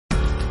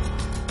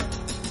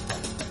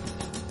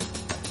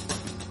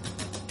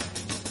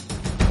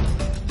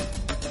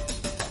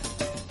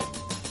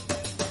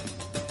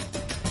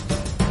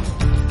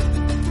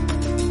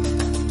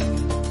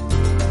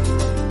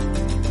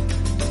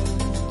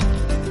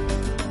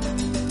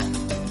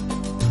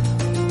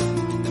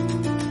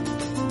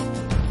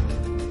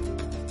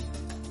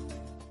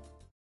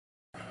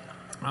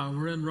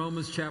in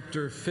Romans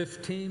chapter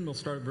 15. We'll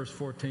start at verse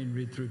 14,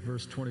 read through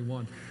verse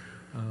 21.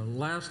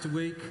 Last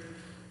week,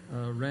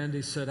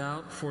 Randy set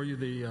out for you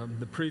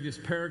the previous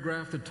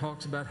paragraph that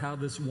talks about how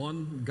this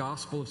one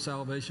gospel of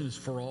salvation is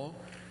for all.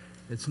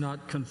 It's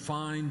not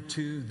confined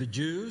to the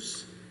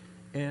Jews.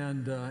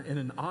 And in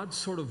an odd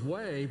sort of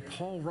way,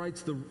 Paul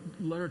writes the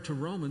letter to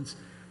Romans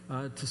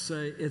to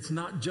say it's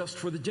not just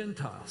for the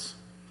Gentiles.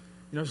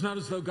 You know, it's not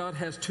as though God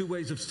has two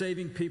ways of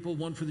saving people,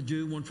 one for the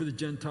Jew, one for the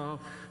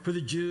Gentile. For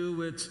the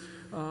Jew, it's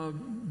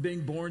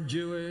being born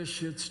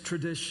Jewish, it's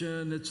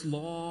tradition, it's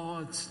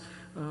law, it's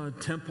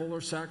temple or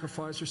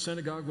sacrifice or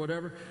synagogue,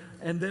 whatever.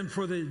 And then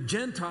for the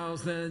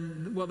Gentiles,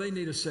 then, well, they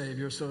need a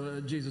Savior,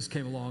 so Jesus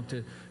came along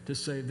to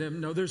save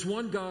them. No, there's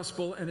one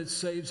gospel, and it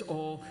saves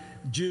all,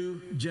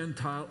 Jew,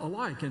 Gentile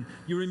alike. And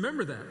you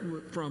remember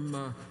that from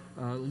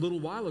a little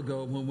while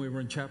ago when we were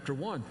in chapter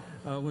 1,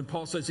 when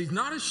Paul says he's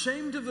not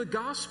ashamed of the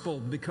gospel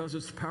because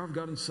it's the power of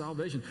God in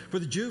salvation. For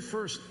the Jew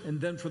first, and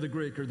then for the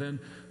Greek, or then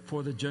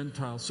for the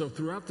Gentile. So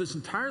throughout this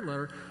entire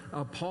letter,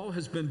 Paul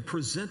has been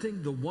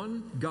presenting the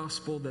one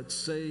gospel that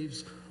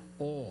saves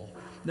all.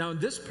 Now, in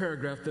this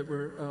paragraph that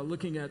we're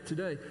looking at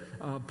today,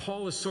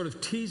 Paul is sort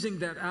of teasing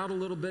that out a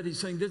little bit. He's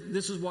saying,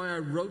 this is why I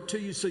wrote to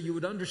you, so you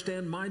would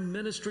understand my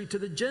ministry to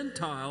the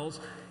Gentiles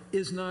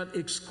is not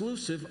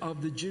exclusive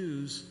of the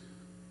Jews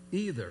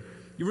either.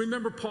 You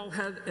remember Paul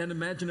had an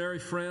imaginary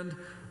friend?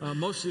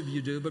 Most of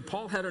you do, but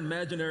Paul had an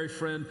imaginary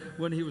friend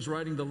when he was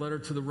writing the letter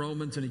to the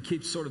Romans, and he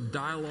keeps sort of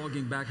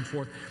dialoguing back and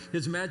forth.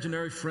 His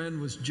imaginary friend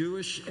was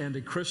Jewish and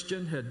a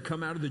Christian, had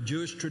come out of the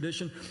Jewish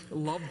tradition,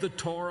 loved the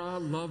Torah,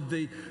 loved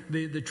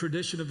the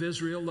tradition of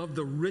Israel, loved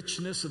the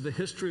richness of the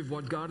history of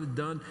what God had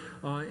done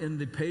in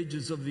the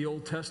pages of the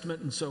Old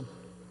Testament. And so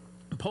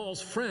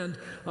Paul's friend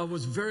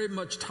was very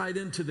much tied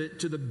into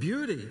the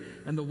beauty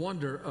and the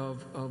wonder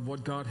of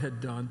what God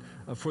had done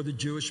for the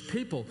Jewish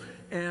people.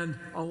 And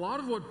a lot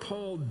of what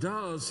Paul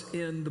does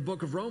in the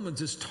book of Romans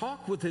is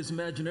talk with his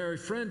imaginary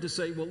friend to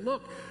say, well,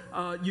 look,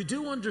 you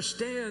do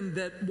understand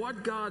that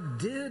what God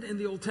did in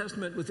the Old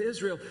Testament with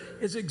Israel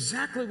is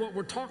exactly what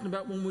we're talking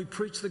about when we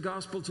preach the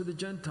gospel to the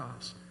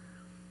Gentiles.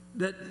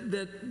 That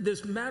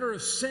this matter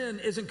of sin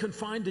isn't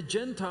confined to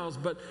Gentiles,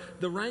 but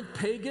the rank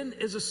pagan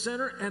is a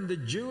sinner, and the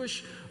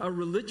Jewish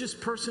religious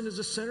person is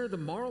a sinner, the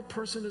moral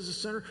person is a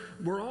sinner.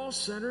 We're all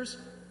sinners.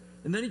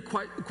 And then he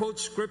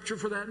quotes scripture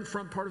for that in the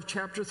front part of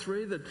chapter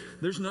 3, that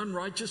there's none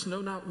righteous, no,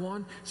 not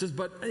one. He says,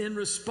 but in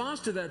response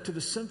to that, to the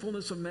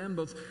sinfulness of man,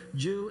 both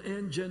Jew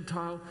and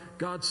Gentile,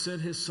 God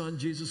sent his Son,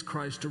 Jesus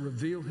Christ, to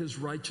reveal his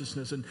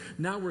righteousness. And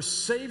now we're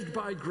saved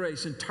by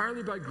grace,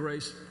 entirely by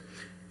grace,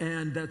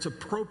 and that's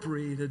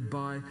appropriated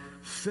by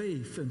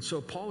faith. And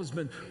so Paul has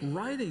been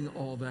writing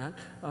all that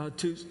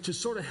to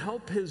sort of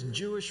help his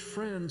Jewish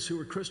friends who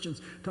are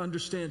Christians to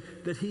understand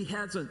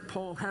that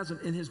Paul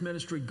hasn't in his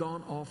ministry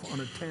gone off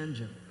on a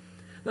tangent.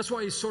 That's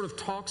why he sort of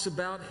talks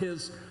about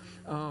his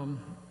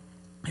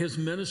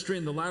ministry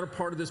in the latter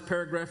part of this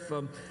paragraph.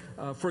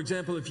 For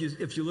example,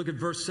 if you look at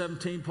verse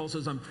 17, Paul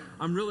says, I'm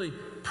really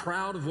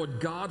proud of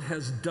what God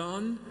has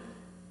done.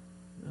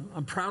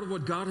 I'm proud of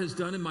what God has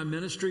done in my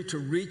ministry to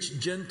reach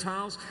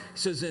Gentiles. He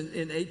says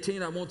in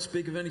 18, I won't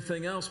speak of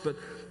anything else, but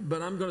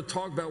I'm going to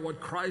talk about what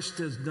Christ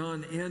has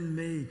done in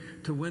me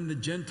to win the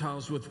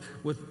Gentiles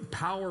with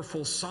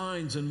powerful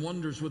signs and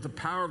wonders, with the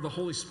power of the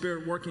Holy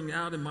Spirit working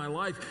out in my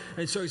life.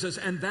 And so he says,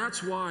 and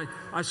that's why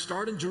I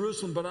start in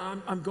Jerusalem, but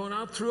I'm going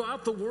out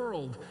throughout the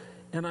world,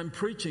 and I'm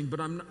preaching,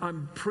 but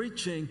I'm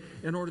preaching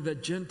in order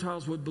that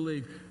Gentiles would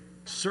believe.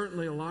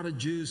 Certainly a lot of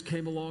Jews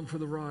came along for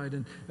the ride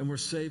and were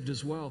saved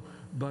as well.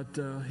 But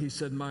he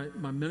said, my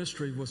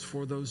ministry was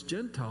for those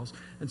Gentiles.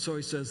 And so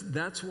he says,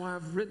 that's why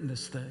I've written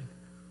this thing.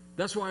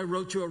 That's why I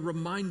wrote you a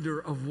reminder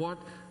of what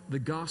the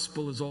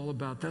gospel is all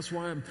about. That's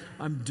why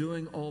I'm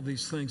doing all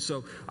these things.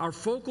 So our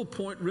focal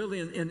point really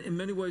in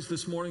many ways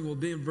this morning will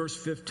be in verse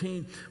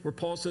 15, where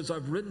Paul says,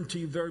 I've written to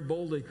you very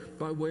boldly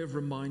by way of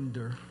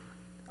reminder.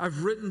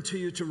 I've written to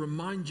you to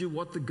remind you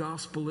what the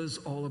gospel is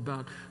all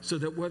about, so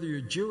that whether you're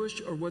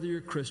Jewish or whether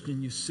you're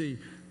Christian, you see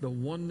the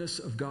oneness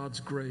of God's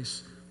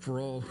grace for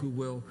all who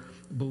will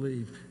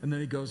believe. And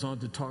then he goes on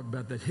to talk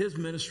about that his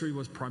ministry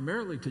was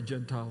primarily to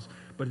Gentiles,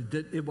 but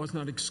it was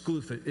not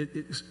exclusive.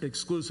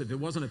 It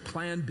wasn't a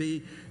plan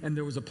B and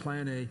there was a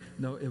plan A.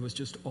 No, it was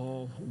just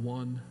all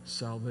one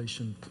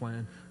salvation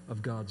plan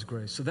of God's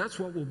grace. So that's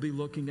what we'll be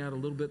looking at a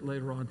little bit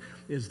later on,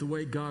 is the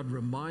way God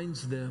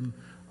reminds them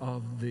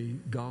of the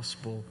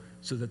gospel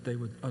so that they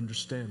would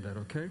understand that,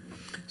 okay?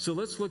 So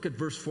let's look at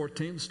verse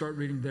 14, start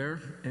reading there,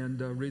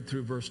 and read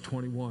through verse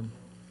 21.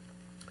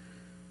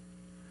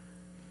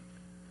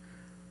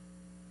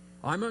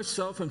 I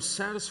myself am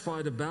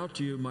satisfied about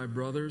you, my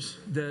brothers,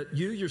 that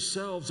you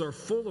yourselves are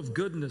full of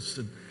goodness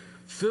and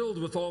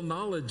filled with all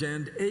knowledge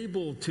and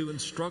able to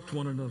instruct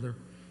one another.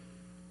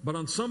 But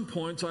on some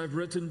points I have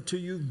written to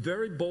you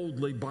very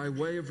boldly by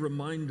way of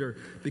reminder,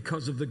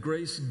 because of the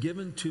grace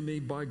given to me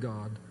by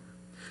God,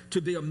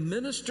 to be a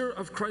minister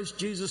of Christ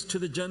Jesus to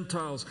the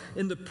Gentiles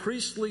in the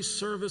priestly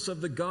service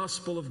of the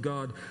gospel of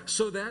God,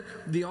 so that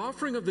the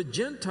offering of the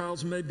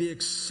Gentiles may be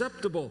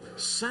acceptable,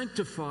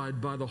 sanctified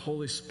by the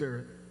Holy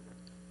Spirit.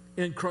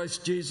 In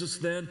Christ Jesus,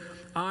 then,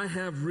 I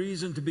have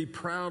reason to be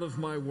proud of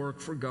my work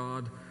for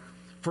God.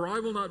 For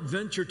I will not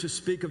venture to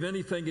speak of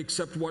anything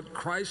except what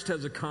Christ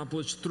has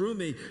accomplished through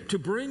me to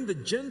bring the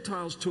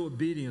Gentiles to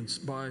obedience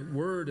by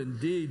word and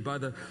deed, by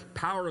the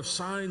power of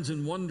signs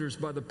and wonders,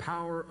 by the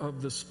power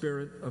of the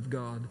Spirit of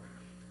God.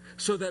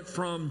 So that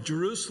from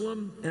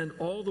Jerusalem and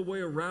all the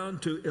way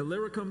around to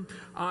Illyricum,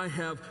 I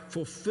have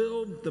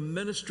fulfilled the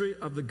ministry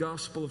of the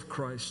gospel of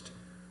Christ.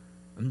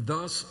 And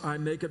thus I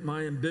make it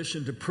my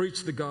ambition to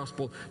preach the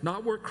gospel,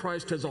 not where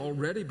Christ has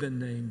already been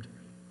named,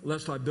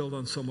 lest I build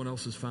on someone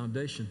else's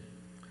foundation.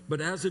 But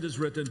as it is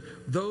written,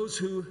 those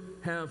who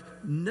have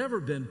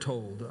never been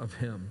told of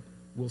him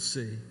will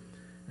see,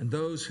 and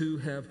those who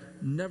have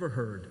never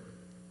heard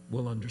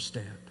will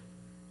understand.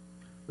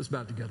 Let's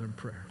bow together in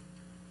prayer.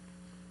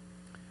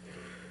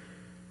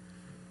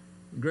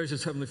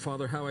 Gracious Heavenly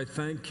Father, how I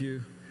thank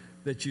you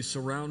that you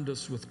surround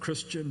us with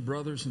Christian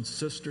brothers and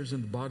sisters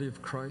in the body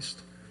of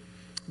Christ,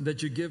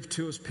 that you give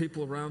to us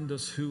people around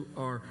us who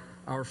are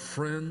our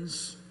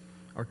friends,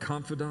 our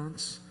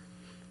confidants,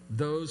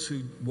 those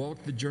who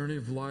walk the journey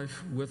of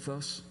life with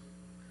us.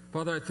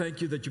 Father, I thank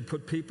you that you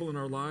put people in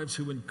our lives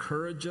who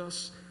encourage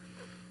us,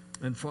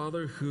 and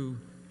Father, who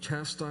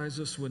chastise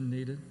us when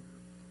needed.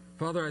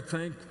 Father,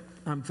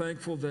 I'm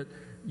thankful that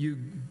you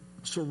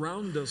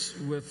surround us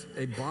with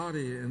a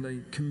body and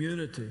a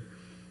community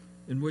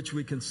in which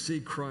we can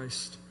see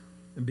Christ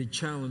and be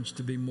challenged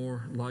to be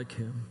more like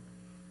him.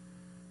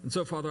 And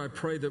so, Father, I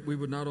pray that we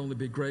would not only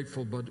be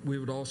grateful, but we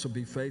would also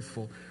be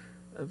faithful.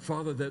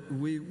 Father, that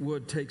we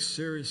would take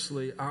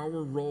seriously our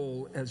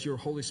role as your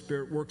Holy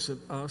Spirit works in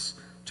us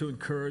to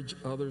encourage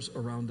others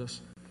around us.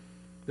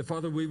 That,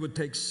 Father, we would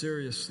take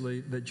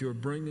seriously that you're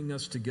bringing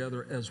us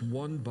together as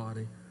one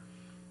body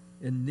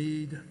in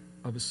need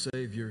of a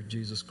Savior,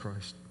 Jesus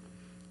Christ.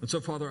 And so,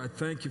 Father, I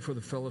thank you for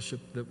the fellowship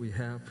that we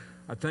have.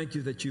 I thank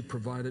you that you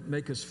provide it.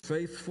 Make us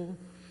faithful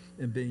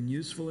in being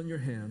useful in your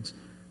hands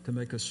to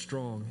make us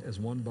strong as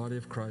one body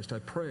of Christ. I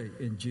pray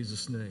in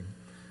Jesus' name.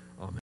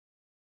 Amen.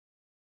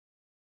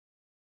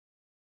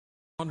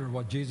 I wonder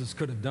what Jesus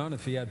could have done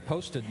if he had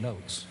Post-it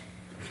notes.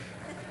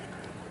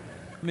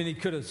 I mean, he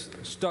could have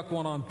stuck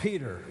one on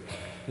Peter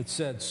that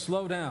said,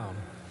 "Slow down.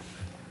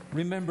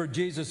 Remember,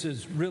 Jesus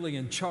is really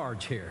in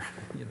charge here."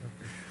 You know,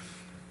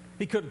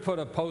 he could have put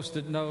a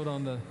Post-it note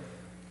on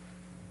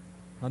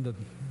the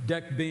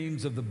deck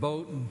beams of the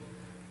boat, and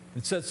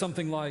it said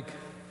something like,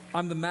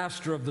 "I'm the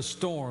master of the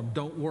storm.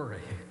 Don't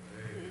worry."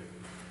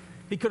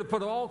 He could have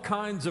put all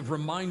kinds of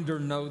reminder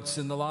notes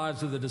in the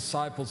lives of the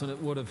disciples, and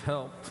it would have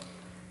helped.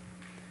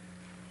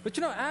 But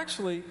you know,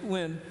 actually,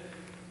 when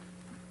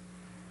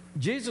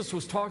Jesus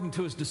was talking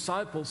to his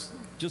disciples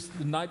just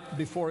the night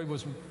before he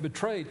was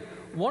betrayed,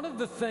 one of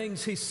the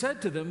things he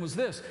said to them was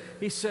this.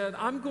 He said,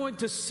 "I'm going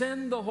to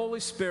send the Holy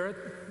Spirit,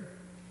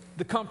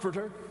 the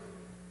Comforter,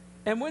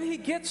 and when he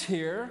gets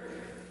here,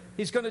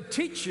 he's going to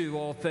teach you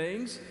all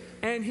things,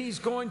 and he's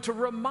going to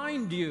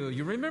remind you."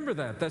 You remember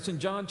that? That's in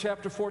John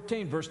chapter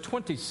 14, verse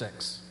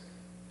 26.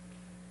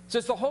 It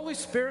says the Holy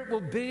Spirit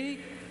will be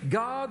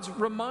God's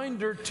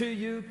reminder to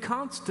you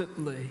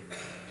constantly.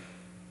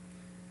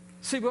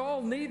 See, we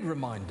all need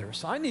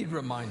reminders. I need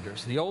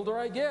reminders the older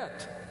I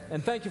get.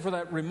 And thank you for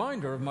that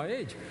reminder of my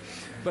age.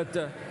 But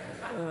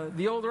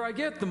the older I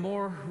get, the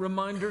more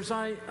reminders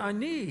I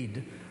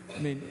need. I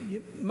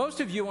mean,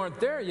 most of you aren't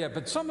there yet,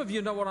 but some of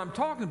you know what I'm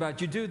talking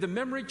about. You do the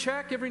memory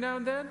check every now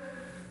and then,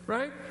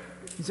 right?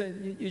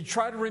 You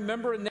try to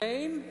remember a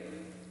name.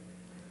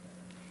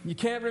 You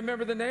can't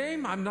remember the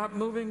name? I'm not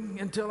moving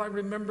until I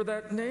remember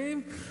that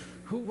name.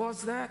 Who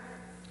was that?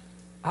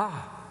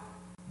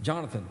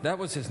 Jonathan. That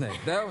was his name.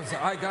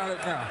 I got it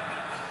now.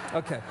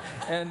 Okay.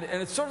 And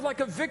it's sort of like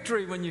a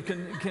victory when you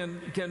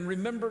can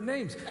remember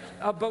names.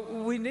 But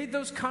we need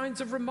those kinds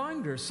of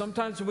reminders.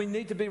 Sometimes we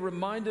need to be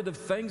reminded of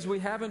things we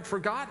haven't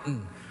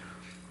forgotten,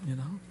 you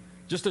know.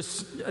 Just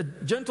a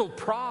gentle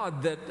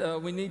prod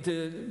that we need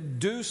to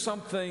do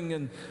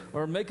something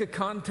or make a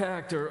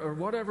contact or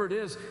whatever it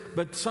is.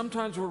 But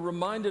sometimes we're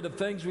reminded of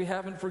things we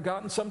haven't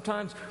forgotten.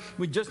 Sometimes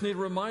we just need a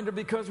reminder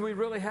because we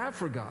really have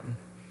forgotten.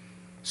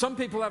 Some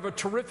people have a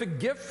terrific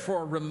gift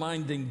for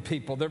reminding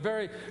people. They're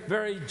very,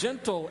 very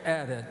gentle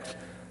at it.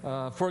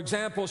 For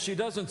example, she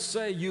doesn't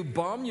say, "You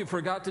bum, you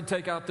forgot to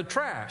take out the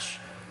trash."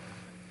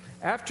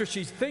 After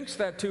she thinks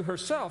that to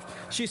herself,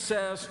 she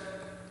says,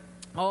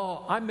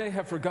 "Oh, I may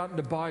have forgotten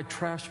to buy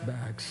trash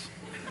bags."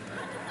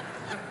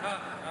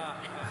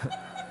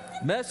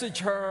 Message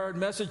heard,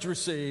 message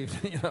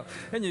received, you know,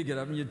 and you get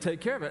up and you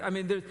take care of it. I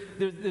mean,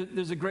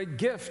 there's a great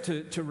gift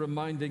to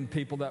reminding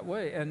people that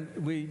way, and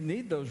we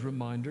need those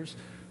reminders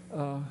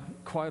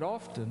quite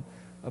often.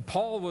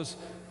 Paul was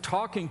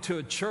talking to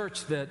a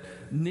church that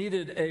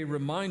needed a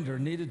reminder,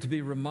 needed to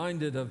be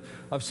reminded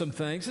of some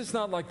things. It's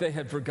not like they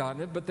had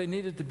forgotten it, but they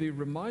needed to be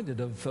reminded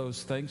of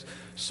those things,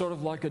 sort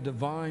of like a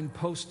divine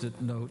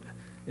post-it note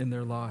in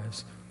their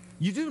lives.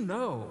 You do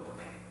know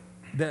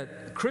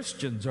that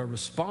Christians are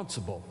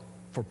responsible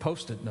for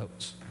post-it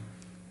notes.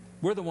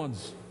 We're the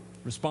ones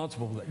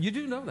responsible for that. You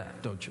do know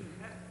that, don't you?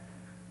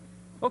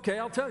 Okay,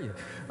 I'll tell you.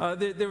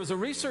 There was a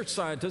research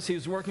scientist. He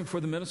was working for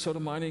the Minnesota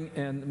Mining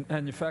and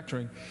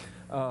Manufacturing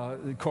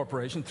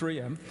Corporation,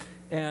 3M,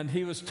 and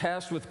he was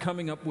tasked with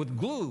coming up with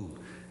glue.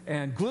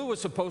 And glue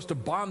was supposed to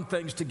bond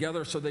things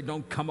together so they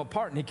don't come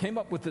apart. And he came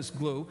up with this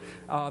glue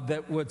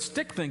that would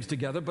stick things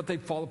together, but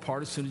they'd fall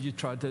apart as soon as you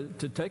tried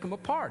to take them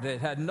apart.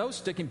 It had no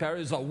sticking power. It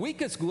was the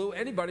weakest glue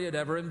anybody had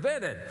ever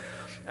invented.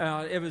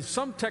 It was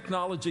some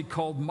technology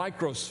called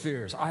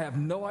microspheres. I have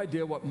no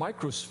idea what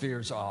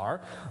microspheres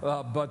are,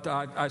 but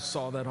I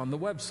saw that on the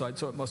website,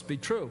 so it must be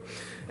true.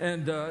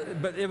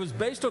 But it was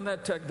based on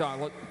that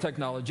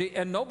technology,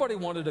 and nobody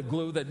wanted a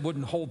glue that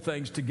wouldn't hold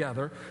things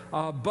together.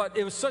 But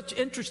it was such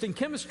interesting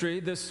chemistry,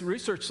 this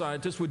research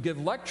scientist would give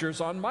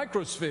lectures on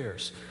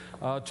microspheres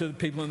to the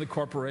people in the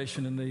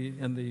corporation and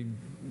the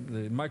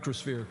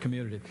microsphere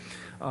community.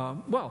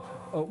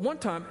 One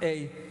time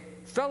a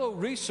fellow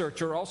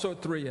researcher, also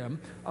at 3M,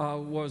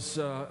 was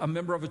a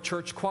member of a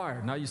church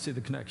choir. Now you see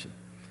the connection.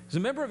 He's a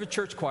member of a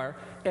church choir,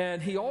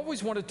 and he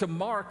always wanted to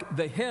mark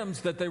the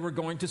hymns that they were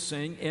going to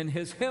sing in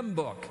his hymn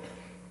book.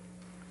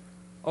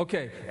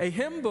 Okay, a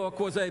hymn book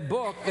was a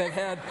book that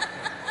had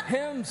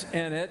hymns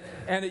in it,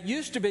 and it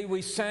used to be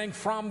we sang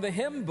from the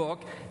hymn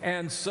book,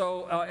 and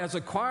so as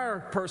a choir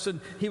person,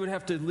 he would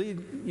have to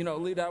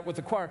lead out with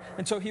the choir,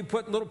 and so he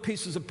put little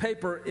pieces of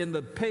paper in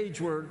the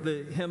page where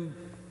the hymn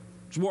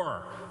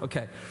were.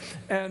 Okay,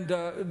 and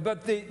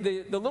but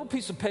the little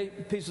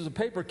pieces of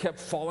paper kept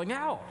falling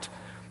out.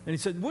 And he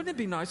said, wouldn't it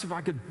be nice if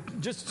I could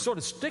just sort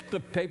of stick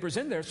the papers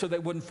in there so they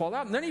wouldn't fall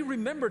out? And then he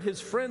remembered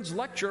his friend's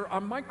lecture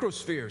on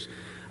microspheres.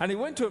 And he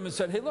went to him and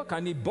said, hey, look,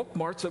 I need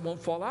bookmarks that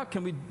won't fall out.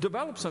 Can we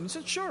develop some? He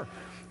said, sure.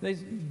 They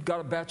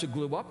got a batch of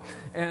glue up,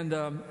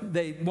 and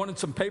they wanted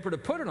some paper to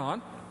put it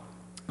on.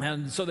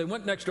 And so they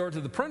went next door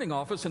to the printing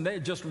office, and they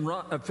had just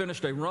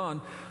finished a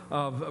run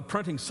of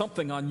printing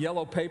something on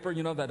yellow paper,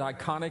 you know, that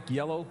iconic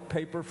yellow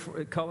paper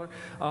color.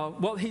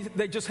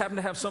 They just happened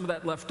to have some of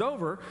that left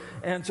over,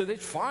 and so they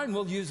said, fine,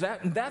 we'll use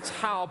that. And that's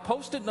how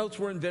Post-it notes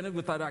were invented,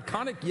 with that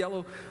iconic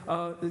yellow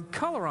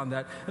color on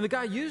that. And the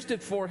guy used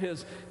it for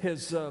his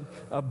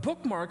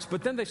bookmarks,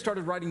 but then they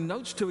started writing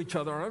notes to each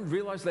other and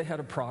realized they had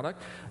a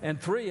product. And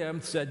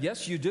 3M said,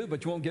 yes, you do,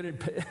 but you won't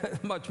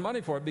get much money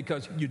for it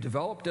because you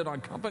developed it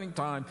on company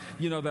time.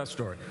 You know that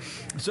story.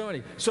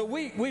 So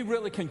we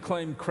really can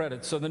claim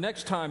credit. So the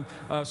next time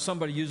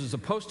somebody uses a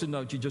Post-it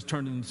note, you just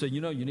turn to them and say,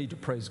 you need to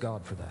praise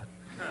God for that.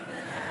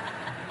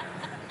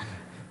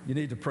 You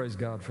need to praise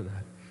God for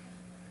that.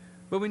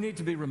 But we need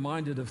to be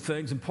reminded of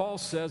things. And Paul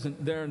says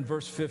there in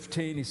verse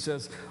 15, he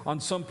says, on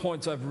some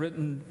points I've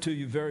written to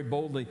you very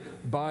boldly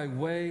by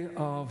way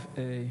of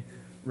a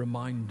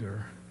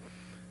reminder.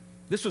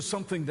 This was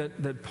something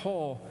that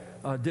Paul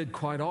did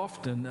quite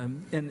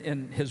often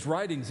in his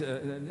writings.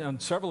 On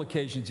several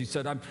occasions he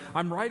said,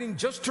 I'm writing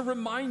just to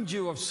remind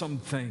you of some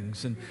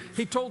things. And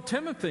he told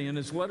Timothy in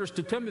his letters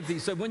to Timothy, he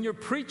said, when you're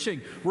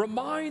preaching,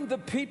 remind the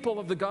people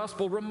of the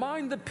gospel,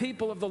 remind the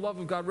people of the love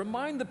of God,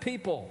 remind the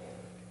people.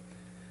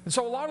 And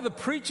so a lot of the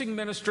preaching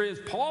ministry, as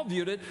Paul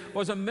viewed it,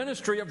 was a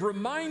ministry of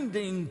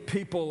reminding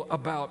people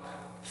about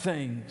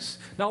things.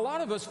 Now, a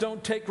lot of us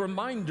don't take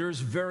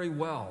reminders very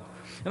well.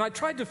 And I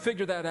tried to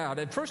figure that out.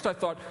 At first I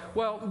thought,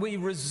 well, we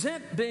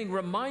resent being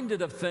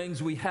reminded of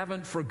things we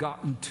haven't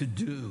forgotten to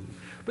do.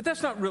 But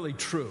that's not really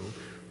true.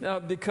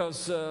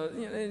 Because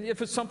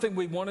if it's something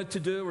we wanted to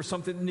do or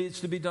something that needs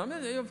to be done,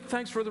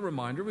 thanks for the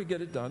reminder, we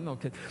get it done.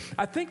 Okay.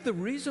 I think the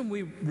reason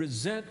we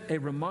resent a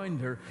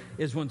reminder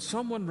is when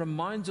someone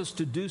reminds us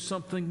to do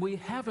something we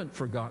haven't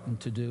forgotten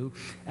to do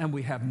and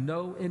we have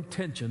no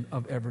intention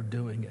of ever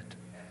doing it.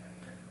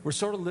 We're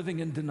sort of living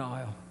in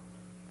denial.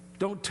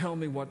 Don't tell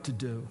me what to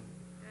do.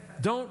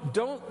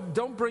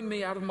 Don't bring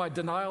me out of my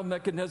denial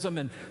mechanism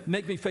and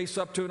make me face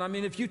up to it. I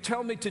mean, if you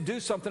tell me to do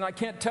something, I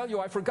can't tell you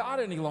I forgot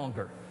any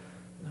longer.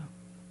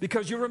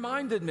 Because you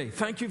reminded me.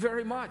 Thank you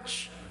very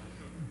much.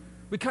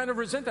 We kind of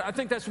resent that. I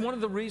think that's one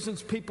of the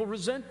reasons people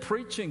resent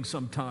preaching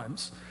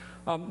sometimes.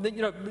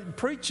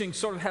 Preaching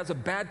sort of has a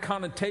bad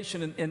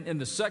connotation in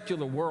the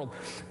secular world.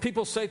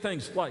 People say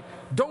things like,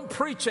 don't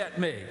preach at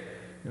me.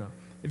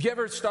 If you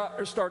ever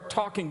start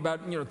talking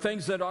about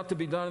things that ought to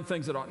be done and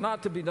things that ought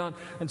not to be done,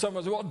 and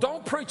someone says, well,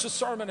 don't preach a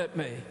sermon at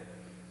me.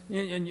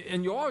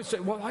 And you always say,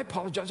 well, I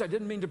apologize, I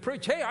didn't mean to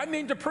preach. Hey, I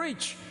mean to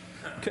preach.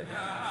 Okay.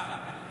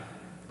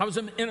 I was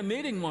in a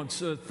meeting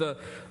once with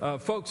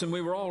folks, and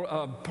we were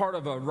all part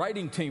of a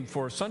writing team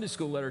for Sunday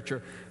school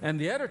literature, and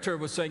the editor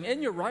was saying,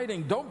 in your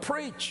writing, don't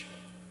preach.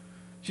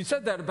 She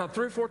said that about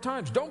 3 or 4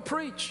 times, don't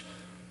preach.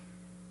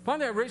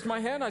 Finally, I raised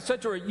my hand. I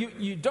said to her,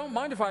 you don't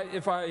mind if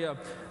I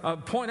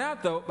point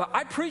out, though, but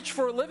I preach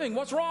for a living.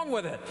 What's wrong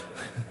with it?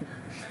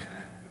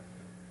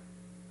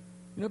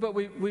 But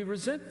we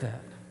resent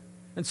that.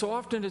 And so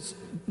often it's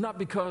not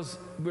because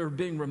we're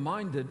being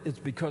reminded, it's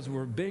because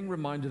we're being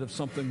reminded of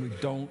something we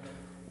don't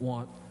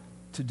want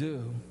to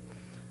do.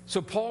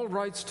 So Paul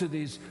writes to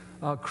these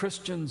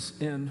Christians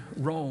in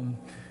Rome,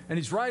 and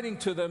he's writing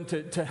to them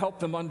to help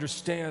them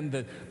understand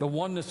the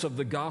oneness of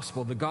the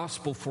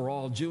gospel for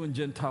all, Jew and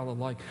Gentile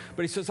alike.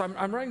 But he says,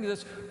 I'm writing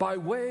this by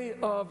way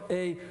of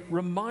a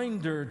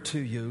reminder to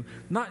you.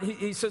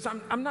 He says,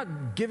 I'm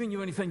not giving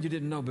you anything you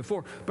didn't know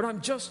before, but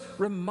I'm just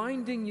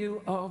reminding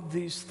you of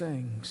these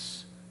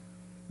things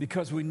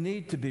because we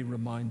need to be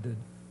reminded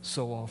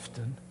so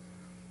often.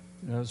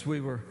 As we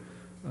were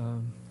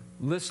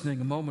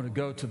listening a moment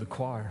ago to the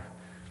choir,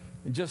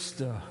 and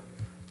just a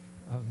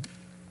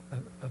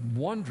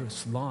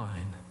wondrous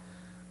line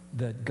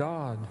that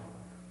God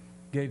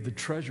gave the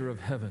treasure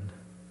of heaven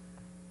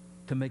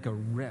to make a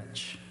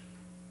wretch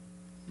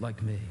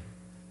like me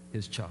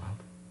his child.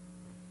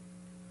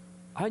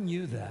 I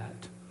knew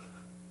that.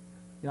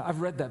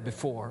 I've read that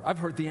before. I've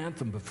heard the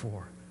anthem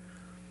before.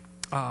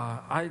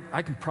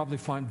 I can probably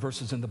find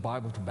verses in the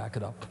Bible to back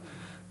it up.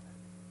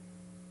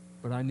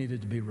 But I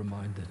needed to be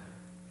reminded.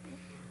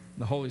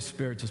 The Holy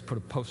Spirit just put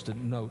a post-it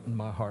note in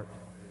my heart.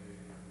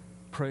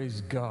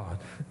 Praise God.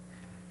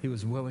 He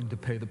was willing to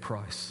pay the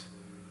price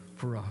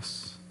for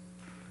us.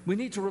 We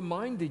need to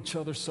remind each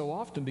other so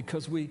often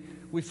because we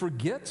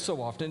forget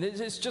so often.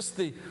 It's just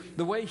the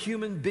way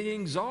human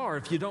beings are.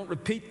 If you don't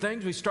repeat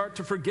things, we start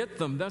to forget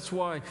them. That's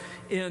why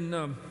in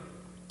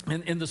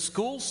the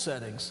school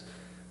settings,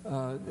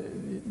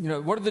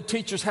 what do the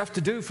teachers have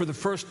to do for the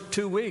first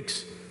 2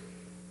 weeks,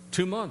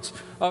 2 months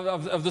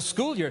of the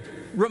school year?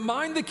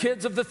 Remind the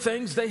kids of the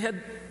things they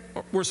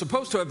were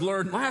supposed to have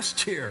learned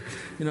last year.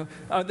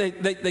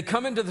 They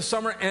come into the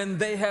summer and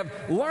they have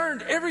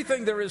learned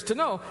everything there is to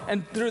know,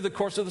 and through the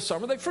course of the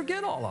summer they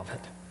forget all of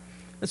it.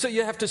 And so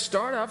you have to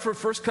start out for the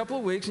first couple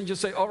of weeks and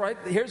just say, all right,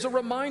 here's a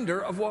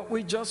reminder of what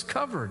we just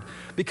covered,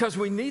 because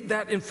we need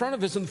that in front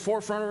of us, in the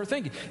forefront of our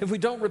thinking. If we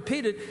don't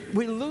repeat it,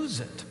 we lose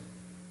it.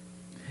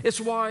 It's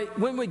why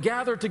when we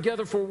gather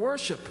together for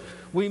worship,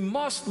 we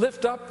must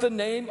lift up the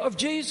name of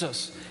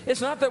Jesus. It's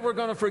not that we're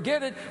going to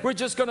forget it. We're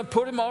just going to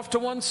put him off to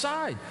one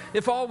side.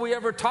 If all we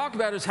ever talk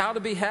about is how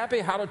to be happy,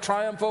 how to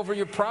triumph over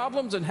your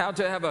problems, and how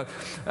to have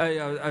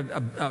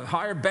a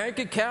higher bank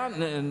account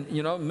and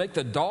make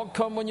the dog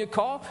come when you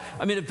call.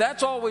 I mean, if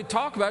that's all we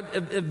talk about,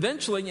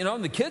 eventually,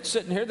 and the kids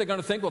sitting here, they're going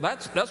to think, well,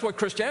 that's what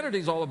Christianity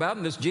is all about.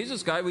 And this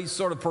Jesus guy, he's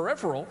sort of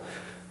peripheral.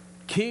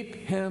 Keep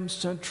him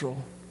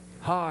central,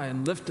 high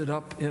and lifted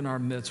up in our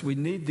midst. We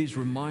need these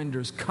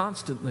reminders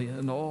constantly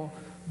and all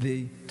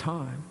the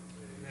time.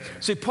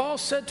 See, Paul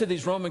said to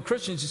these Roman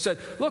Christians, he said,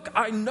 look,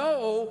 I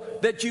know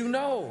that you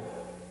know.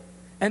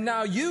 And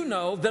now you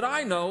know that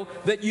I know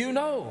that you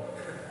know.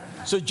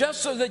 So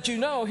just so that you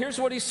know, here's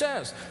what he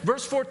says.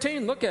 Verse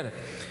 14, look at it.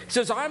 He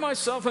says, I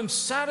myself am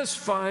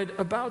satisfied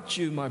about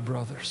you, my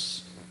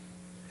brothers,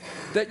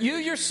 that you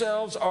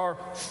yourselves are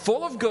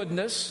full of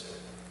goodness,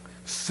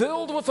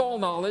 filled with all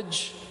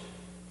knowledge,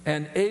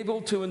 and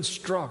able to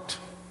instruct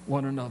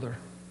one another.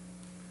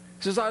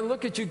 He says, I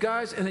look at you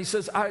guys, and he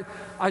says,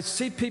 I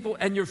see people,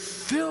 and you're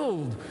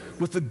filled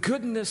with the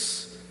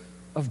goodness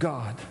of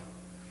God.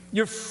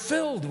 You're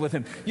filled with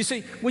him. You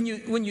see, when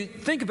you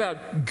think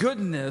about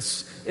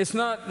goodness, it's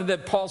not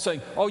that Paul's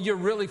saying, oh, you're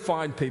really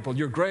fine people.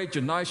 You're great,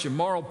 you're nice, you're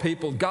moral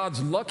people. God's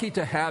lucky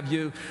to have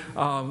you.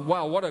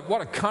 Wow,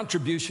 what a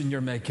contribution you're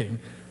making.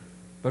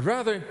 But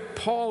rather,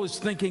 Paul is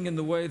thinking in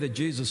the way that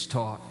Jesus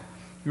taught.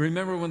 You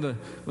remember when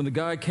the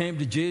guy came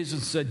to Jesus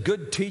and said,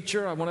 good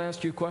teacher, I want to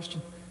ask you a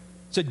question.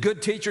 He said,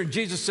 good teacher, and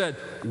Jesus said,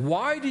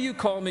 why do you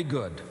call me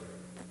good?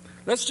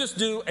 Let's just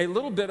do a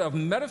little bit of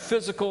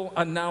metaphysical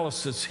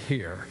analysis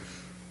here.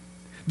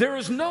 There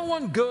is no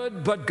one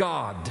good but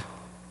God.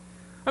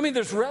 I mean,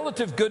 there's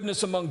relative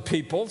goodness among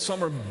people.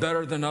 Some are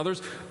better than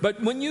others.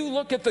 But when you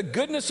look at the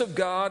goodness of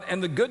God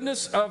and the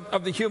goodness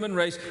of the human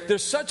race,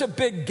 there's such a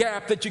big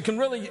gap that you can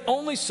really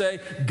only say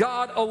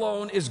God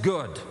alone is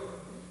good.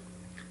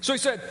 So he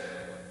said,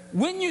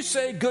 when you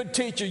say good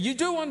teacher, you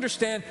do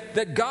understand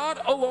that God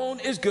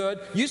alone is good.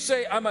 You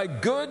say, I'm a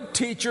good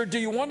teacher. Do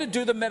you want to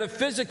do the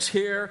metaphysics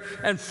here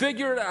and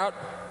figure it out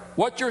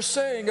what you're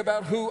saying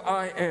about who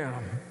I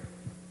am?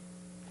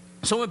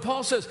 So when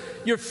Paul says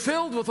you're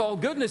filled with all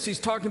goodness, he's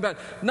talking about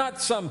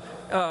not some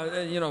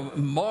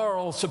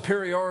moral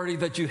superiority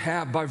that you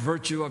have by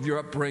virtue of your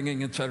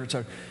upbringing, et cetera, et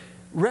cetera.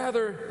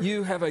 Rather,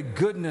 you have a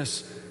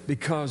goodness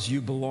because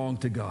you belong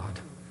to God.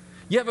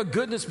 You have a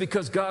goodness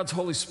because God's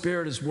Holy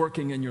Spirit is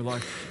working in your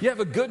life. You have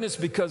a goodness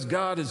because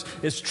God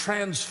is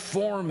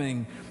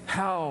transforming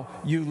how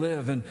you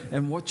live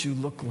and what you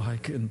look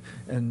like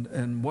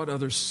and what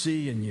others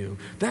see in you.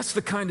 That's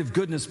the kind of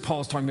goodness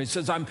Paul's talking about. He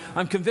says,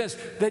 I'm convinced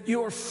that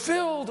you are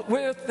filled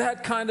with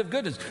that kind of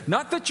goodness.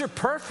 Not that you're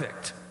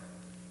perfect,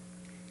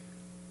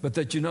 but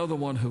that you know the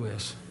one who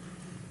is.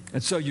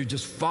 And so you're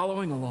just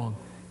following along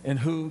and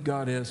who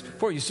God is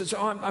for you. He says,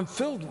 I'm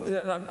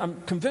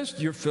convinced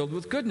you're filled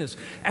with goodness.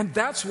 And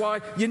that's why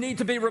you need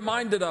to be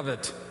reminded of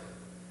it.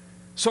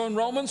 So in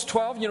Romans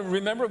 12,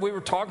 remember we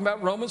were talking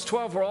about Romans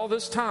 12 for all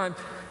this time.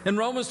 In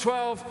Romans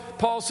 12,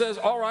 Paul says,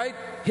 all right,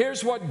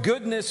 here's what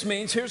goodness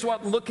means. Here's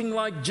what looking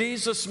like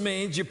Jesus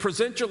means. You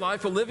present your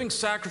life a living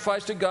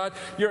sacrifice to God.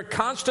 You're a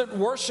constant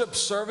worship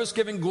service,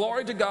 giving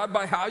glory to God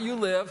by how you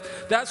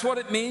live. That's what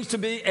it means to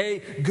be a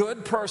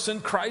good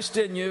person, Christ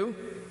in you.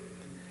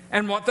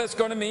 And what that's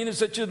going to mean is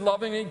that you're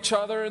loving each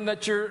other, and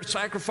that you're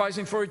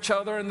sacrificing for each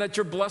other, and that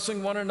you're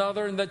blessing one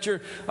another, and that you're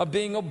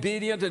being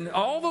obedient, and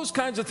all those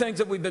kinds of things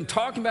that we've been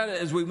talking about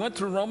as we went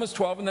through Romans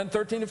 12 and then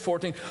 13 and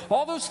 14.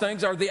 All those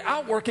things are the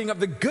outworking of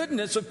the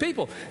goodness of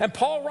people. And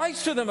Paul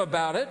writes to them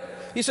about it.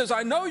 He says,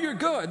 I know you're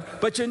good,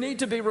 but you need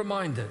to be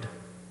reminded.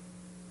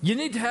 You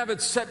need to have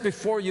it set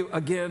before you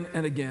again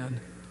and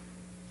again.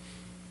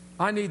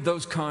 I need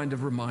those kind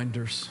of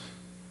reminders.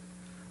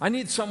 I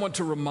need someone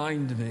to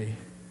remind me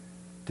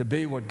to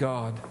be what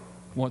God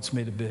wants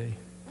me to be.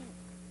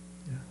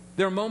 Yeah.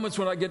 There are moments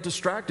when I get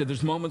distracted.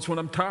 There's moments when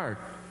I'm tired.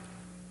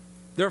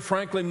 There are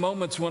frankly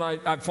moments when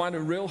I find it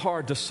real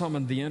hard to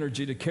summon the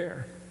energy to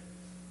care.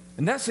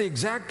 And that's the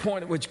exact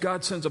point at which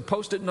God sends a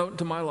post-it note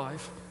into my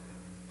life.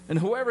 And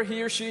whoever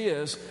he or she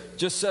is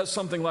just says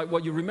something like,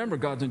 well, you remember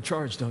God's in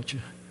charge, don't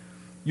you?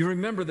 You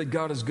remember that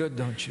God is good,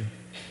 don't you?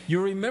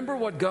 You remember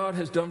what God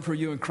has done for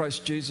you in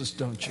Christ Jesus,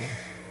 don't you?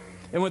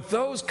 And with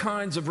those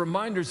kinds of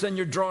reminders, then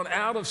you're drawn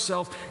out of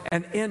self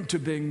and into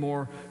being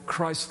more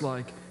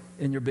Christ-like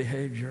in your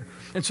behavior.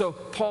 And so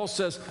Paul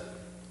says,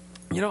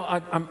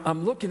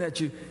 I'm looking at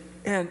you,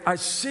 and I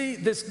see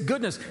this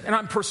goodness, and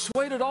I'm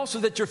persuaded also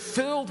that you're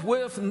filled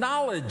with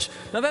knowledge.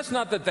 Now, that's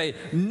not that they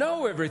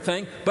know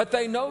everything, but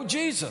they know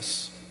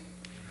Jesus.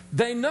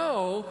 They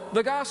know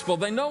the gospel.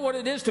 They know what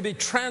it is to be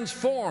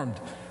transformed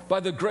by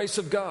the grace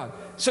of God.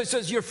 So he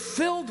says, you're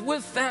filled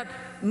with that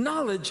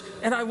knowledge,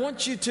 and I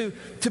want you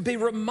to be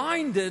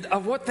reminded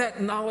of what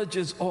that knowledge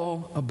is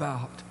all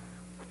about.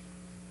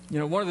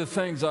 One of the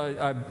things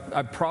I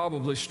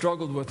probably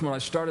struggled with when I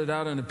started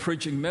out in a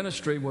preaching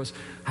ministry was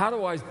how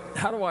do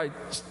I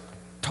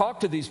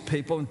talk to these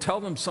people and tell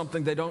them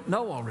something they don't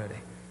know already?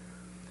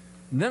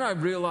 And then I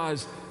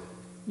realized,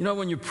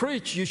 when you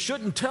preach, you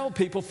shouldn't tell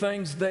people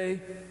things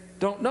they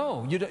don't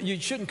know. You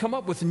shouldn't come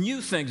up with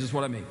new things, is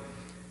what I mean.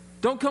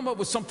 Don't come up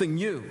with something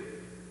new.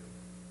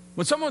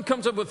 When someone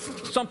comes up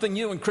with something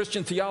new in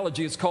Christian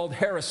theology, it's called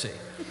heresy,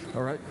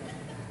 all right?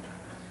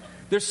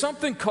 There's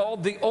something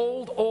called the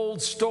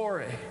old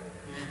story.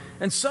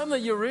 And suddenly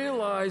you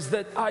realize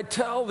that I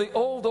tell the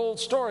old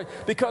story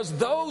because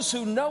those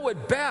who know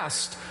it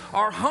best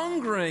are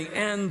hungry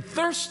and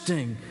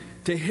thirsting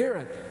to hear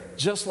it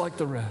just like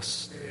the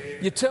rest.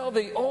 You tell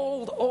the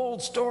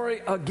old story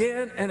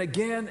again and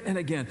again and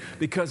again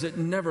because it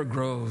never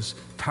grows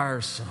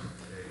tiresome.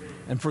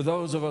 And for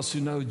those of us who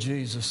know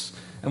Jesus,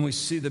 and we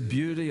see the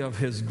beauty of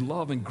his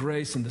love and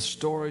grace and the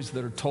stories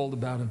that are told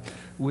about him,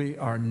 we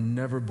are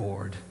never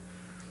bored,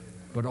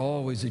 but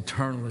always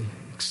eternally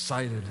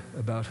excited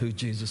about who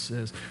Jesus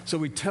is. So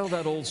we tell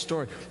that old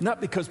story,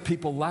 not because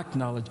people lack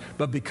knowledge,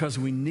 but because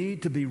we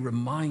need to be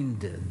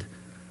reminded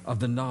of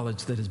the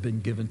knowledge that has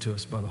been given to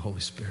us by the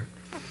Holy Spirit.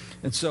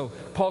 And so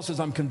Paul says,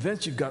 I'm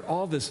convinced you've got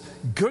all this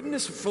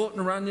goodness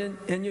floating around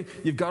in you.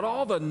 You've got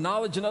all the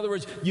knowledge. In other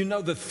words, you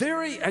know the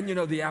theory and you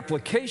know the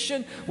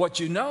application. What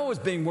you know is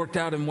being worked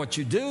out in what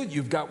you do.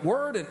 You've got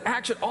word and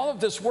action, all of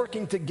this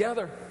working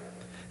together.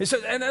 He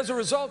says, and as a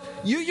result,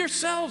 you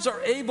yourselves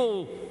are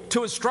able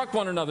to instruct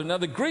one another. Now,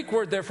 the Greek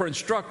word there for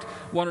instruct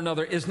one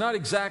another is not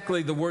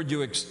exactly the word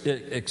you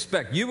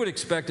expect. You would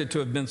expect it to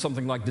have been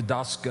something like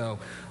didasko.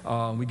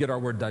 We get our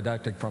word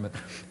didactic from it.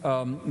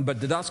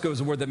 But didasko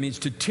is a word that means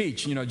to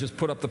teach. Just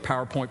put up the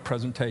PowerPoint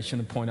presentation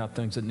and point out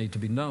things that need to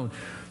be known.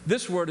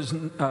 This word is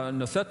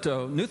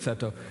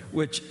nutheto,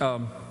 which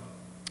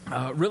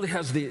really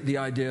has the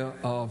idea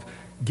of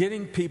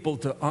getting people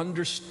to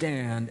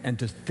understand and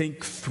to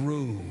think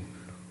through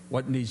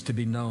what needs to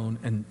be known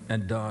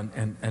and done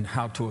and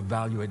how to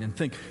evaluate and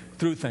think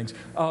through things.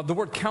 The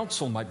word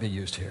counsel might be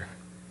used here.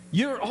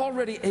 You're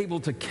already able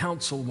to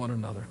counsel one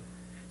another.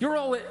 You're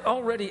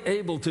already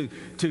able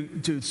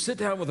to sit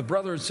down with a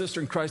brother and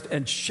sister in Christ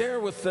and share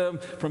with them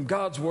from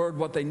God's word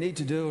what they need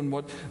to do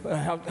and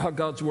how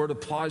God's word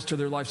applies to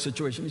their life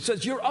situation. He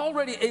says, you're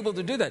already able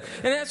to do that.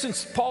 In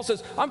essence, Paul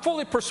says, I'm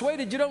fully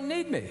persuaded you don't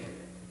need me.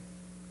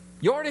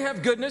 You already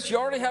have goodness, you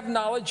already have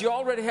knowledge, you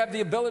already have the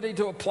ability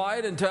to apply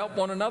it and to help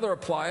one another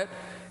apply it.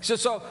 He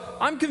says, so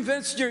I'm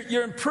convinced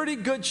you're in pretty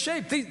good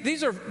shape.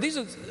 These are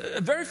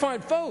very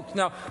fine folks.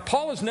 Now,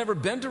 Paul has never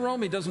been to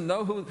Rome. He doesn't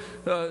know who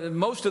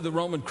most of the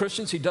Roman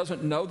Christians. He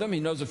doesn't know them.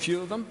 He knows a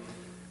few of them.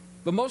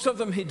 But most of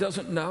them he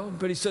doesn't know.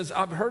 But he says,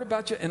 I've heard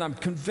about you and I'm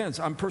convinced,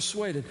 I'm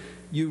persuaded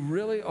you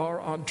really are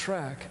on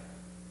track.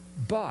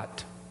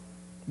 But,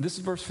 this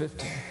is verse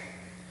 15. He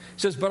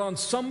says, but on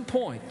some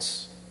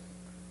points,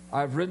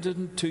 I've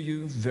written to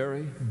you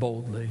very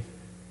boldly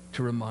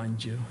to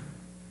remind you.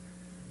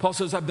 Paul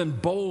says, I've been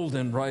bold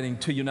in writing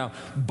to you. Now,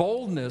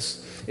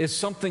 boldness is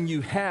something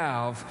you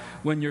have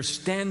when you're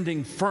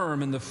standing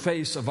firm in the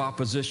face of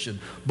opposition.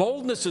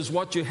 Boldness is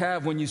what you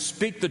have when you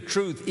speak the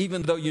truth,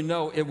 even though you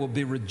know it will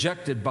be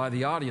rejected by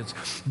the audience.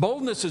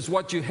 Boldness is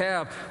what you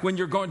have when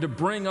you're going to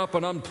bring up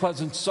an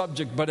unpleasant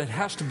subject, but it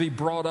has to be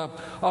brought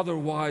up,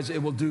 otherwise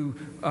it will do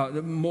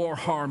more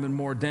harm and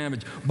more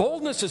damage.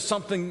 Boldness is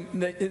something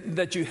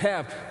that you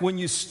have when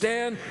you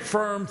stand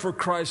firm for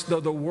Christ, though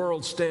the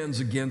world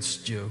stands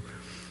against you.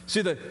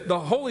 See, the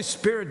Holy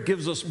Spirit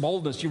gives us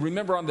boldness. You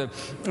remember on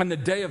the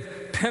day of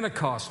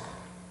Pentecost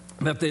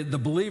that the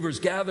believers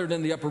gathered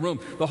in the upper room,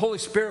 the Holy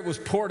Spirit was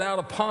poured out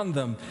upon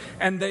them,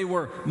 and they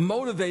were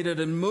motivated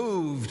and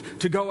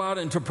moved to go out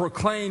and to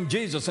proclaim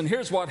Jesus. And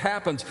here's what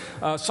happens.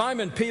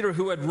 Simon Peter,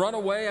 who had run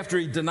away after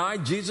he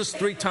denied Jesus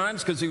 3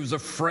 times because he was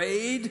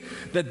afraid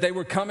that they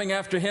were coming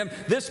after him,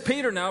 this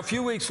Peter now, a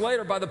few weeks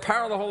later, by the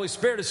power of the Holy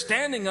Spirit, is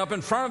standing up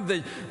in front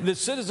of the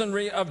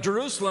citizenry of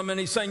Jerusalem, and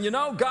he's saying,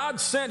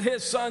 God sent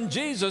his son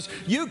Jesus.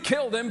 You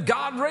killed him.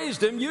 God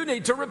raised him. You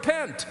need to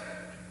repent.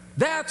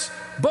 That's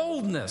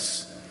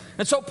boldness.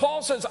 And so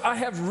Paul says, I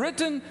have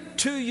written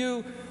to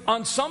you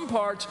on some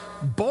parts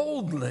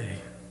boldly,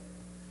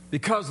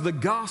 because the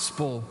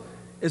gospel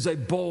is a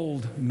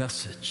bold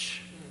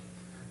message.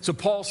 So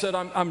Paul said,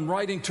 I'm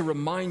writing to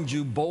remind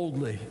you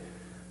boldly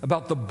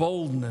about the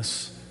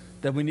boldness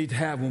that we need to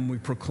have when we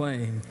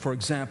proclaim, for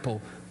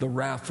example, the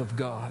wrath of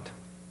God.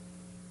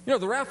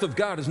 The wrath of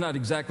God is not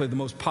exactly the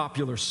most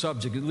popular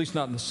subject, at least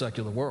not in the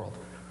secular world.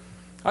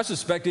 I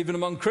suspect even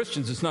among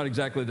Christians it's not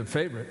exactly their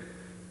favorite.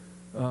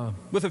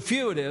 With a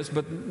few it is,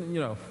 but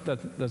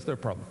that's their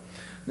problem.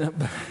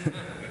 But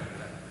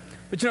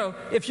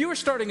if you were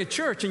starting a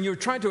church and you were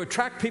trying to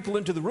attract people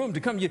into the room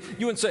to come, you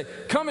wouldn't say,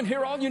 come and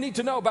hear all you need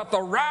to know about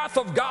the wrath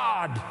of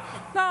God.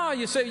 No,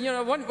 you say,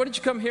 why don't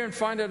you come here and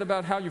find out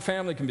about how your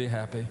family can be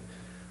happy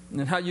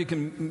and how you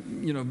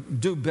can,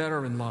 do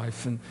better in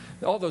life and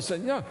all those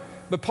things.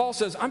 But Paul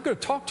says, I'm going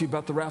to talk to you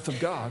about the wrath of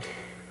God.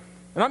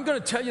 And I'm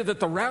going to tell you that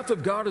the wrath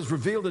of God is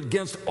revealed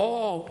against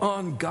all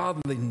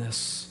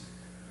ungodliness.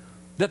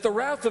 That the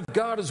wrath of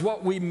God is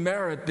what we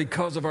merit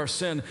because of our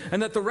sin.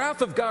 And that the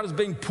wrath of God is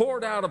being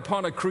poured out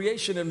upon a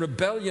creation in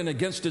rebellion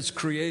against its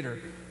creator.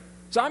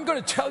 So I'm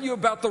going to tell you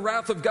about the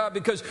wrath of God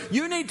because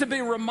you need to be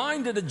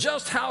reminded of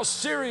just how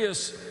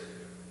serious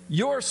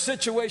your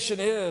situation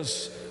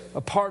is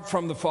apart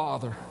from the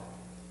Father.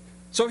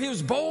 So he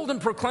was bold in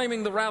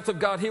proclaiming the wrath of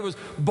God. He was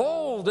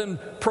bold in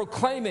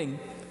proclaiming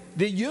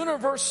the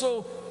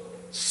universal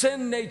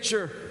sin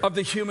nature of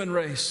the human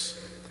race.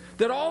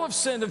 That all have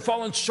sinned and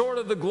fallen short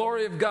of the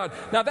glory of God.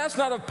 Now, that's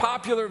not a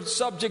popular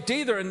subject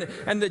either.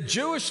 And the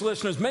Jewish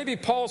listeners, maybe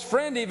Paul's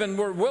friend even,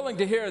 were willing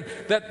to hear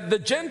that the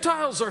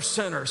Gentiles are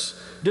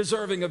sinners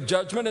deserving of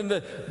judgment. And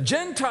the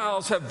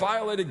Gentiles have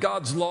violated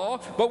God's law.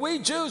 But we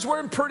Jews,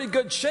 we're in pretty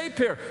good shape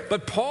here.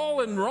 But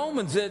Paul in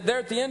Romans, there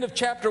at the end of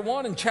chapter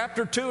 1 and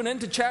chapter 2 and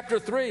into chapter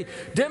 3,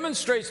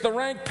 demonstrates the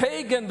rank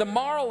pagan, the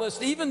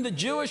moralist, even the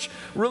Jewish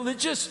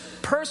religious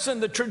person,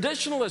 the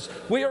traditionalist.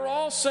 We are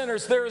all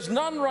sinners. There is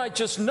none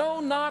righteous, no,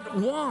 not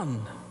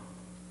one.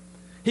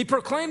 He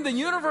proclaimed the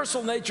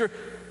universal nature,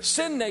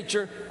 sin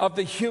nature of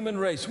the human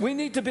race. We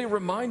need to be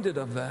reminded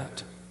of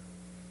that.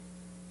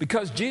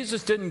 Because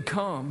Jesus didn't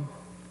come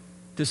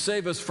to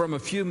save us from a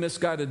few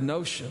misguided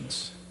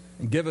notions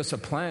and give us a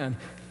plan.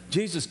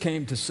 Jesus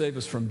came to save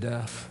us from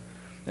death.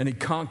 And he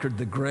conquered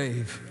the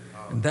grave.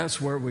 And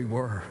that's where we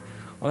were.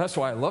 Well, that's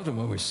why I loved him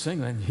when we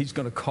sing that. He's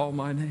going to call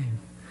my name.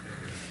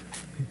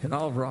 And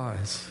I'll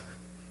rise.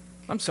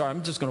 I'm sorry,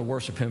 I'm just going to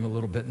worship him a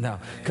little bit now.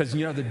 Because,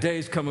 the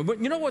day's coming. But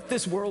you know what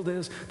this world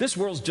is? This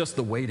world's just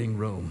the waiting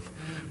room.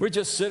 We're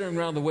just sitting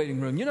around the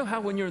waiting room. You know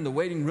how when you're in the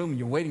waiting room and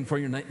you're waiting for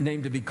your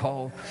name to be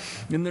called,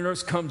 and the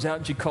nurse comes out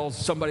and she calls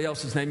somebody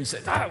else's name, and you say,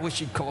 I wish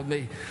she'd called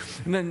me.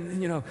 And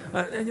then,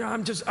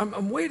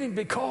 I'm waiting to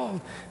be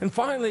called. And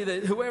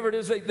finally, whoever it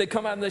is, they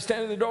come out and they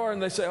stand at the door and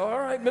they say, all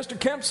right, Mr.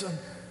 Kempson.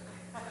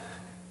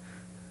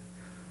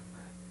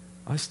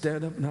 I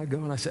stand up and I go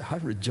and I say, I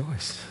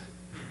rejoice.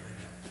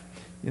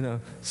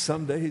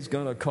 Someday he's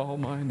going to call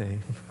my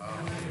name.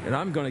 And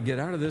I'm going to get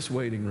out of this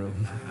waiting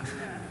room.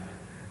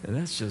 And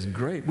that's just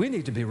great. We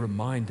need to be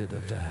reminded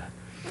of that.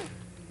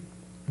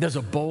 There's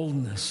a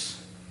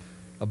boldness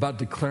about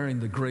declaring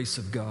the grace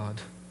of God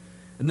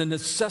and the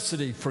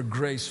necessity for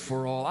grace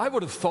for all. I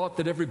would have thought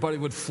that everybody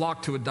would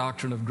flock to a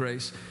doctrine of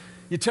grace.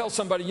 You tell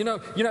somebody, you're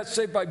not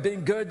saved by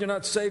being good. You're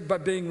not saved by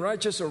being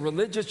righteous or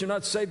religious. You're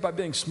not saved by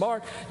being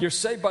smart. You're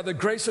saved by the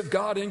grace of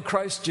God in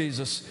Christ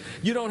Jesus.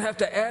 You don't have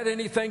to add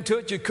anything to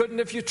it. You couldn't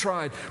if you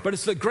tried. But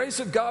it's the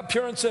grace of God,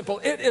 pure and simple.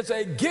 It is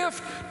a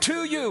gift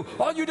to you.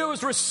 All you do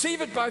is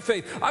receive it by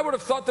faith. I would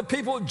have thought that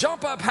people would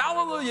jump up,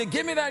 hallelujah,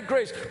 give me that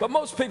grace. But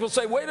most people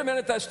say, wait a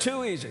minute, that's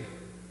too easy.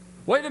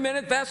 Wait a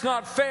minute, that's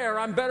not fair.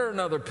 I'm better than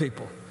other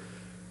people.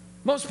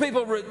 Most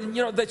people,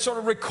 they sort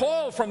of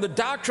recoil from the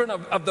doctrine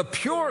of the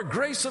pure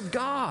grace of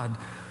God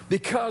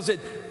because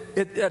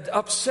it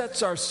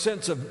upsets our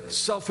sense of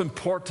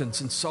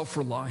self-importance and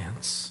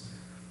self-reliance.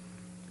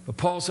 But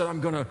Paul said,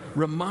 I'm going to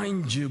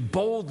remind you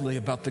boldly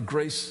about the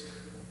grace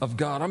of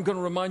God. I'm going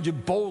to remind you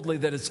boldly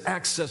that it's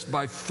accessed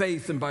by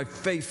faith and by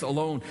faith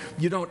alone.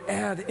 You don't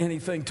add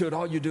anything to it.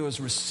 All you do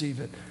is receive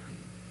it.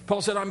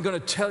 Paul said, I'm going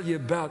to tell you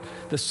about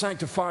the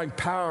sanctifying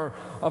power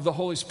of the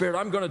Holy Spirit.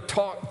 I'm going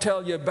to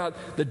tell you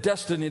about the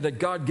destiny that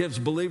God gives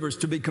believers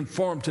to be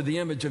conformed to the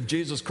image of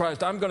Jesus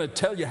Christ. I'm going to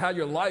tell you how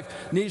your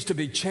life needs to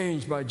be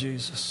changed by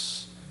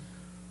Jesus.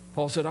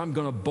 Paul said, I'm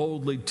going to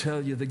boldly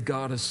tell you that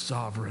God is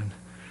sovereign.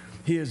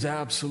 He is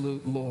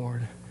absolute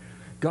Lord.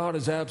 God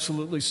is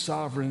absolutely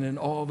sovereign in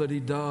all that he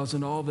does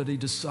and all that he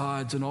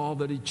decides and all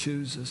that he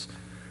chooses,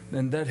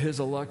 and that his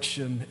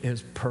election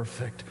is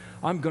perfect.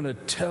 I'm going to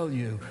tell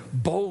you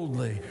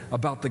boldly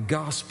about the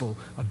gospel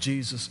of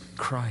Jesus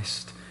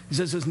Christ. He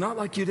says, it's not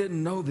like you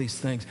didn't know these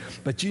things,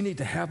 but you need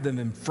to have them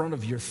in front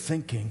of your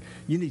thinking.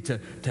 You need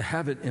to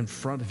have it in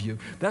front of you.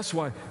 That's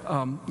why,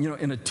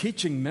 in a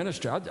teaching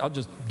ministry, I'll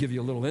just give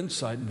you a little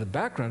insight into the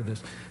background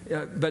of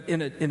this. But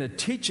in a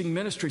teaching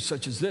ministry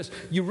such as this,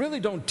 you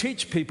really don't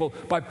teach people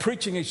by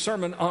preaching a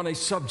sermon on a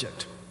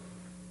subject.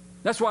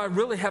 That's why I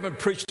really haven't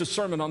preached a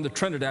sermon on the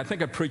Trinity. I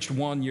think I preached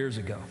one years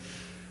ago.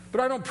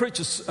 But I don't preach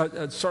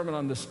a sermon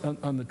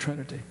on the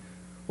Trinity.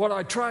 What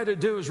I try to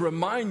do is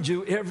remind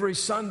you every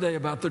Sunday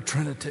about the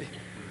Trinity,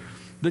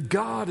 that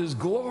God is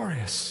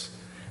glorious,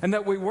 and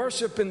that we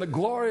worship in the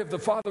glory of the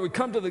Father. We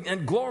come to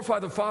and glorify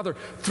the Father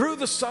through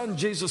the Son,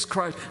 Jesus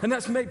Christ, and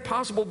that's made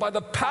possible by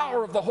the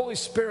power of the Holy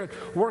Spirit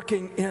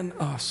working in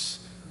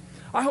us.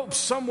 I hope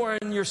somewhere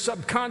in your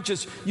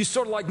subconscious you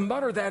sort of like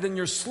mutter that in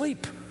your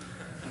sleep,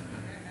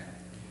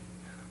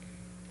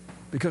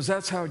 because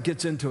that's how it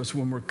gets into us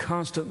when we're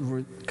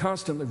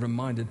constantly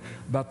reminded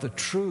about the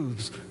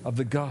truths of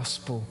the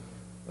gospel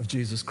of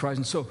Jesus Christ.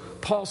 And so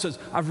Paul says,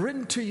 I've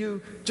written to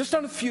you just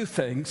on a few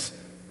things,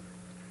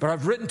 but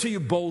I've written to you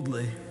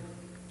boldly.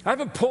 I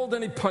haven't pulled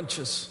any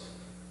punches.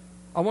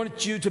 I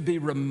want you to be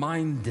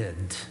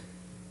reminded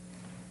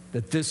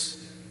that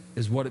this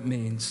is what it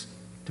means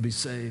to be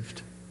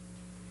saved.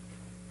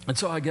 And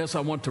so I guess I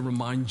want to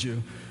remind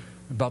you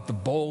about the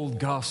bold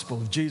gospel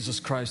of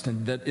Jesus Christ,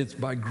 and that it's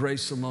by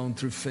grace alone,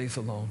 through faith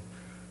alone,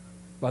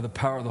 by the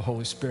power of the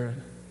Holy Spirit.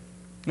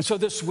 And so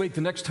this week,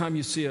 the next time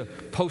you see a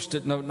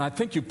Post-it note, and I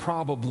think you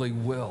probably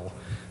will,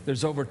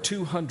 there's over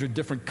 200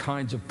 different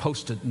kinds of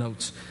Post-it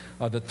notes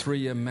that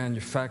 3M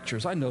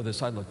manufactures. I know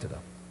this, I looked it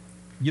up.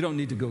 You don't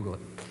need to Google it.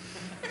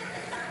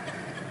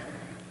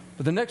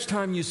 But the next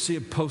time you see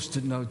a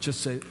Post-it note,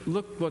 just say,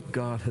 look what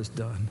God has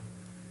done.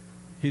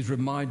 He's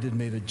reminded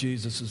me that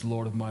Jesus is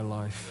Lord of my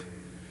life.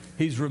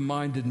 He's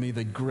reminded me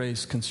that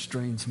grace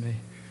constrains me.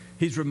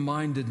 He's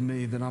reminded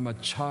me that I'm a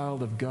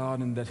child of God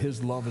and that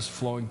his love is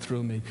flowing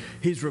through me.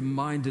 He's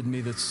reminded me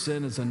that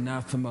sin is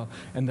anathema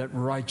and that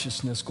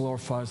righteousness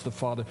glorifies the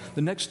Father.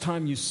 The next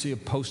time you see a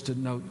Post-it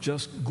note,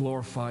 just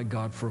glorify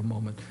God for a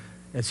moment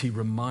as he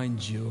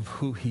reminds you of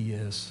who he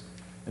is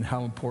and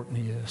how important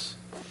he is.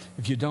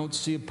 If you don't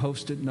see a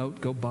Post-it note,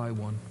 go buy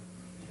one.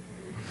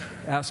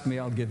 Ask me,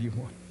 I'll give you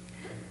one.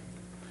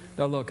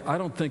 Now look, I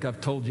don't think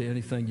I've told you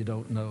anything you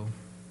don't know.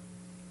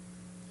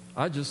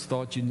 I just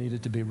thought you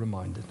needed to be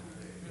reminded.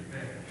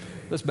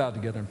 Let's bow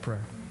together in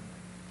prayer.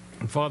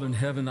 And Father in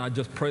heaven, I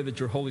just pray that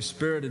your Holy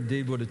Spirit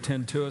indeed would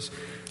attend to us,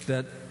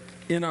 that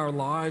in our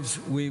lives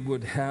we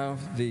would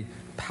have the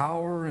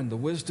power and the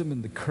wisdom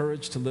and the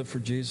courage to live for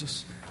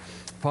Jesus.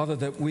 Father,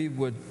 that we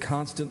would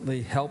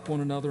constantly help one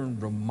another and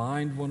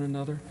remind one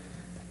another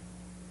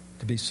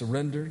to be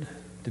surrendered,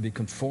 to be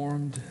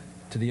conformed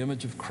to the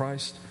image of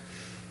Christ.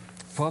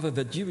 Father,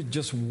 that you would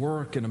just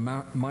work in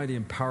a mighty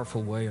and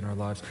powerful way in our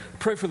lives.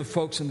 Pray for the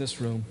folks in this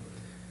room.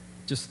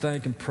 Just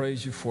thank and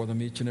praise you for them,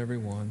 each and every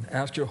one.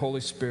 Ask your Holy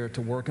Spirit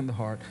to work in the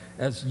heart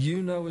as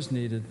you know is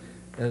needed,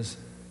 as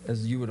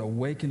you would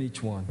awaken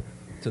each one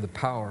to the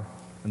power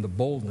and the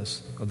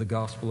boldness of the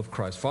gospel of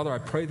Christ. Father, I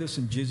pray this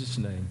in Jesus'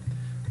 name.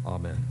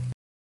 Amen.